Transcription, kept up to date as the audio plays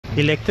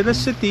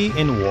Electricity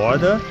and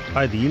water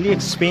are really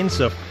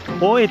expensive,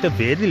 or at the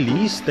very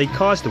least they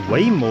cost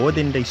way more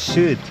than they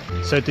should.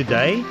 So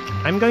today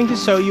I'm going to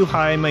show you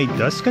how I made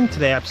this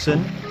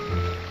contraption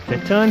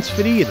that turns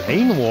free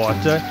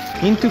rainwater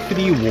into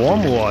free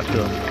warm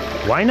water.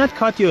 Why not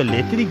cut your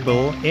electric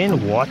bill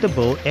and water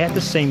bill at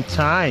the same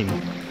time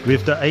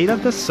with the aid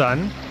of the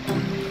sun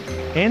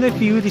and a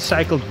few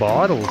recycled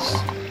bottles?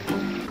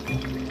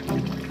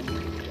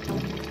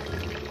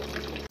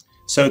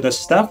 So the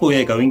stuff we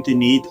are going to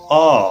need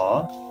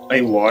are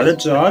a water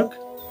jug,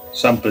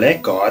 some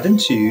black garden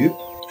tube,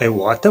 a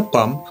water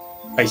pump,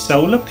 a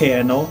solar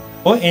panel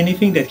or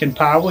anything that can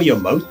power your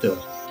motor,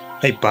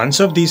 a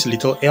bunch of these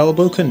little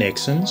elbow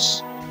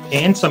connections,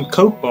 and some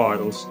Coke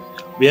bottles.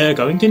 We are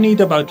going to need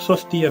about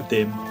 50 of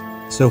them.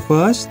 So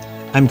first,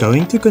 I'm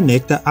going to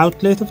connect the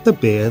outlet of the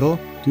barrel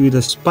to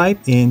this pipe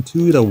and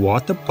to the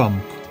water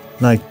pump,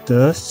 like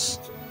this,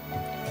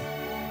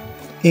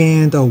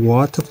 and a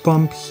water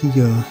pump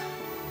here.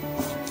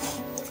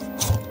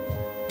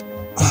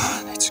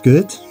 That's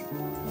good.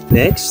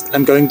 Next,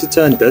 I'm going to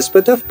turn this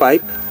bit of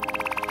pipe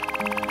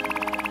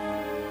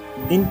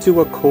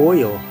into a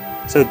coil.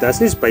 So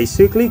this is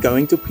basically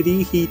going to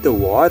preheat the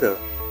water.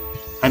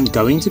 I'm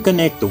going to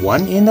connect the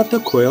one end of the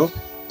coil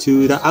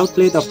to the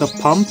outlet of the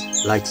pump,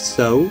 like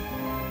so.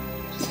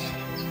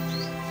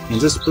 And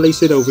just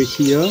place it over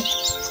here.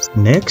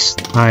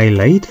 Next, I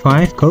laid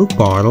 5 Coke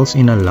bottles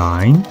in a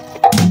line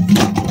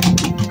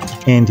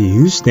and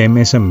used them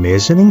as a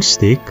measuring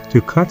stick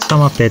to cut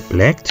some of that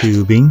black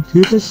tubing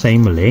to the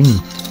same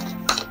length.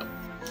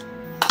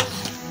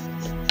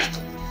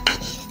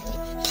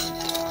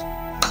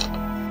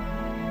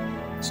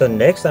 So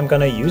next I'm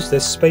gonna use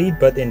this spade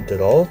bit and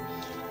drill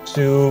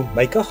to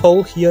make a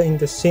hole here in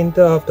the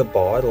center of the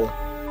bottle.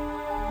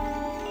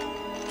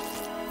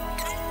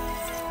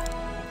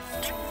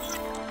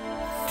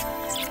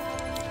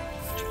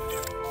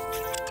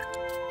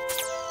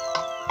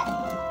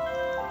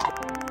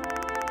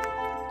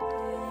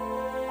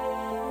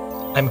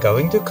 I'm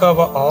going to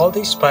cover all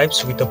these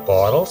pipes with the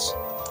bottles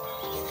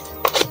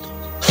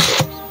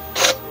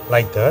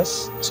like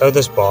this. So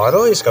this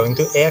bottle is going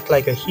to act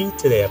like a heat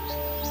trap,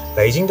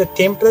 raising the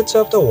temperature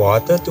of the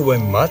water to a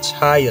much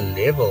higher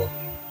level.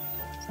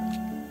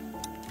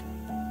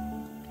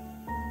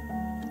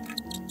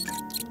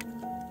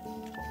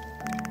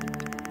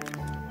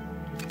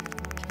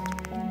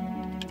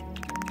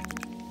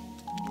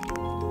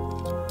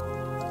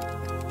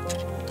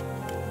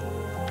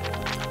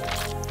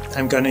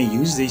 I'm gonna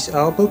use these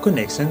elbow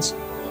connections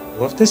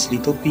with this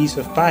little piece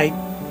of pipe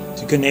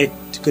to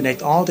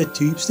connect all the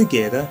tubes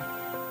together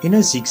in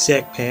a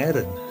zigzag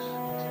pattern.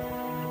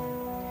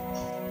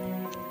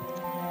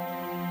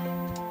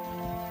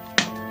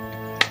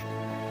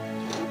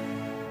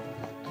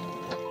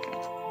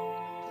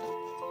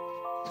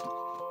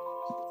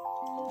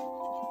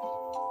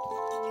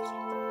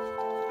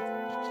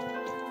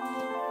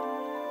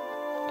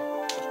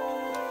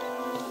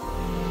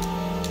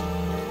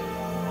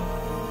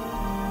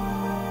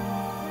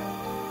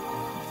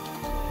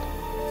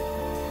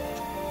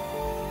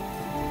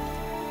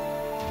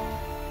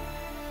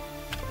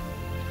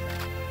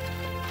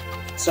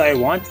 So I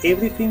want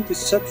everything to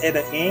sit at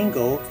an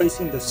angle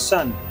facing the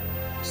sun.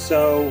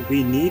 So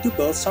we need to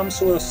build some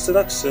sort of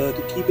structure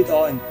to keep it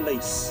all in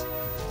place.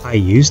 I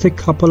used a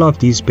couple of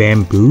these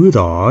bamboo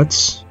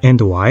rods and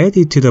wired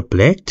it to the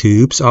black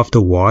tubes of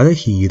the water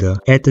heater,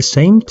 at the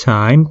same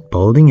time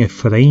building a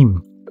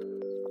frame.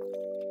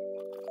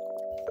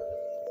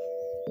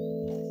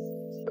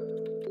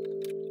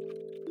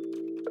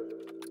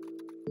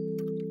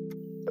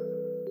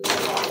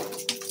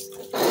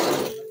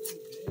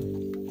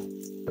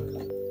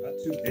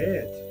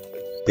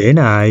 Then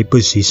I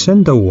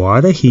positioned the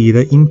water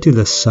heater into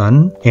the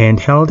sun and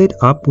held it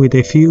up with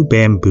a few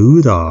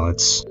bamboo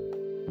rods.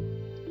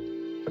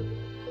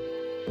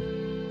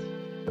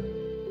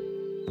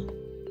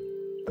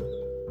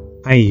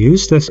 I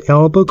used this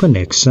elbow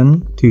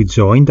connection to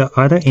join the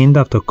other end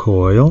of the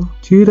coil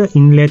to the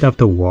inlet of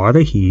the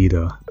water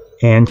heater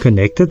and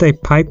connected a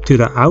pipe to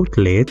the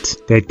outlet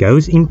that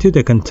goes into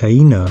the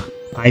container.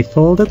 I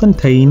filled the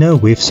container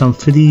with some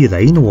free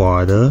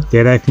rainwater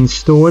that I've been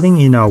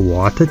storing in our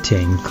water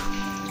tank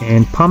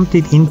and pumped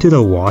it into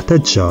the water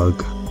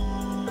jug.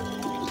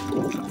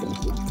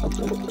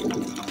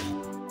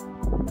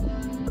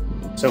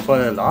 So for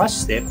the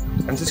last step,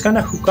 I'm just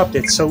gonna hook up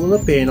that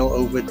solar panel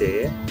over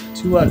there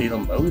to our little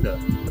motor.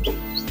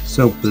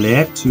 So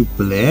black to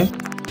black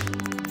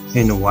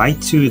and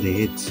white to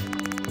red.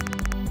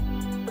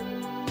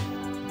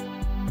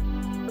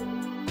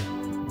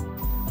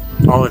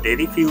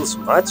 Already feels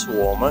much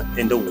warmer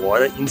than the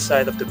water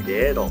inside of the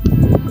barrel.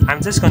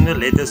 I'm just gonna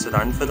let this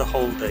run for the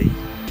whole day.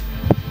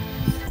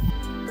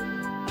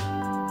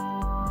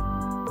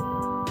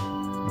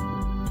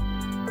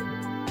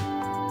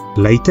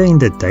 Later in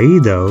the day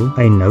though,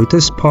 I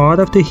noticed part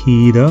of the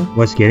heater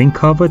was getting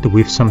covered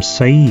with some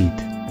shade,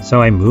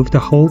 so I moved the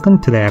whole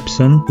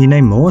contraption in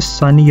a more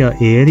sunnier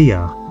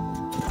area.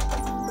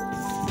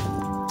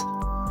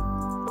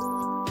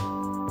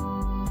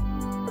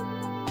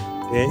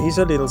 There is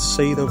a little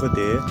shade over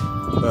there,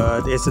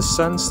 but as the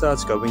sun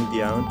starts going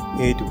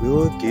down, it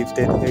will give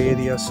that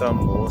area some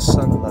more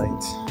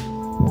sunlight.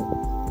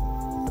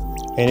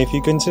 And if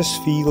you can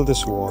just feel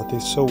this water,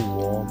 it's so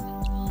warm.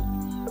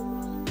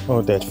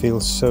 Oh, that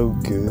feels so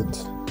good.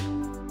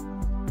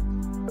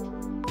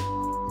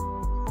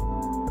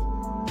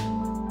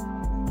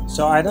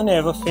 So I don't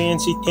have a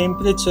fancy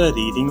temperature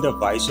reading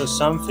device or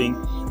something,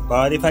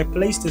 but if I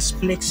place this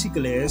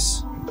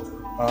plexiglass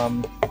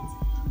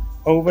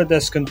over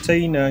this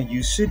container,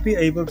 you should be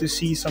able to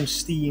see some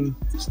steam.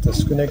 Let's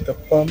disconnect the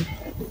pump.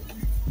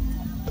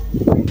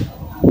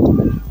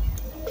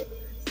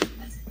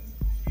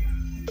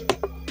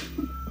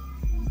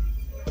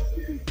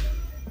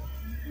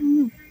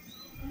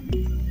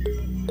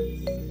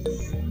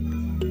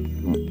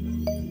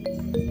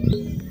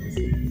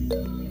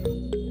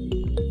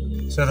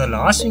 So the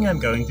last thing I'm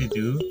going to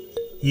do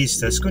is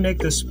disconnect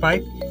this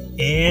pipe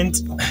and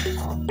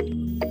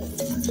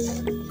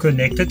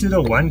connect it to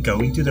the one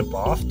going to the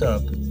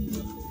bathtub.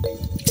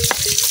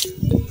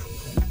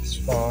 It's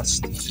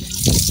fast.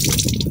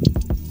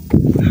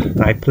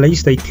 I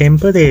placed a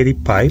temporary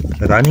pipe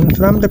running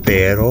from the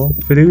barrel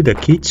through the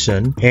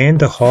kitchen and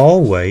the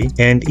hallway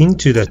and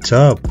into the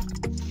tub.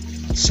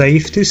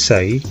 Safe to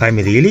say, I'm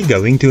really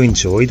going to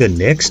enjoy the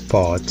next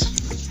part.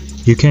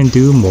 You can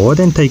do more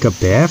than take a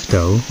bath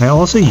though. I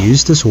also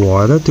use this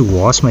water to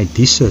wash my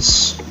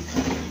dishes.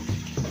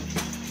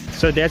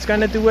 So that's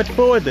gonna do it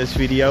for this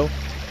video.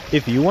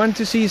 If you want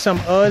to see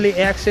some early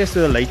access to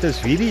the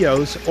latest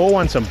videos, or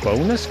want some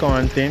bonus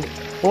content,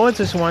 or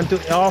just want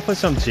to offer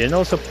some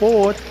general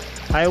support,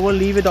 I will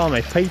leave it on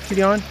my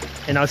Patreon,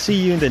 and I'll see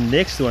you in the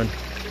next one.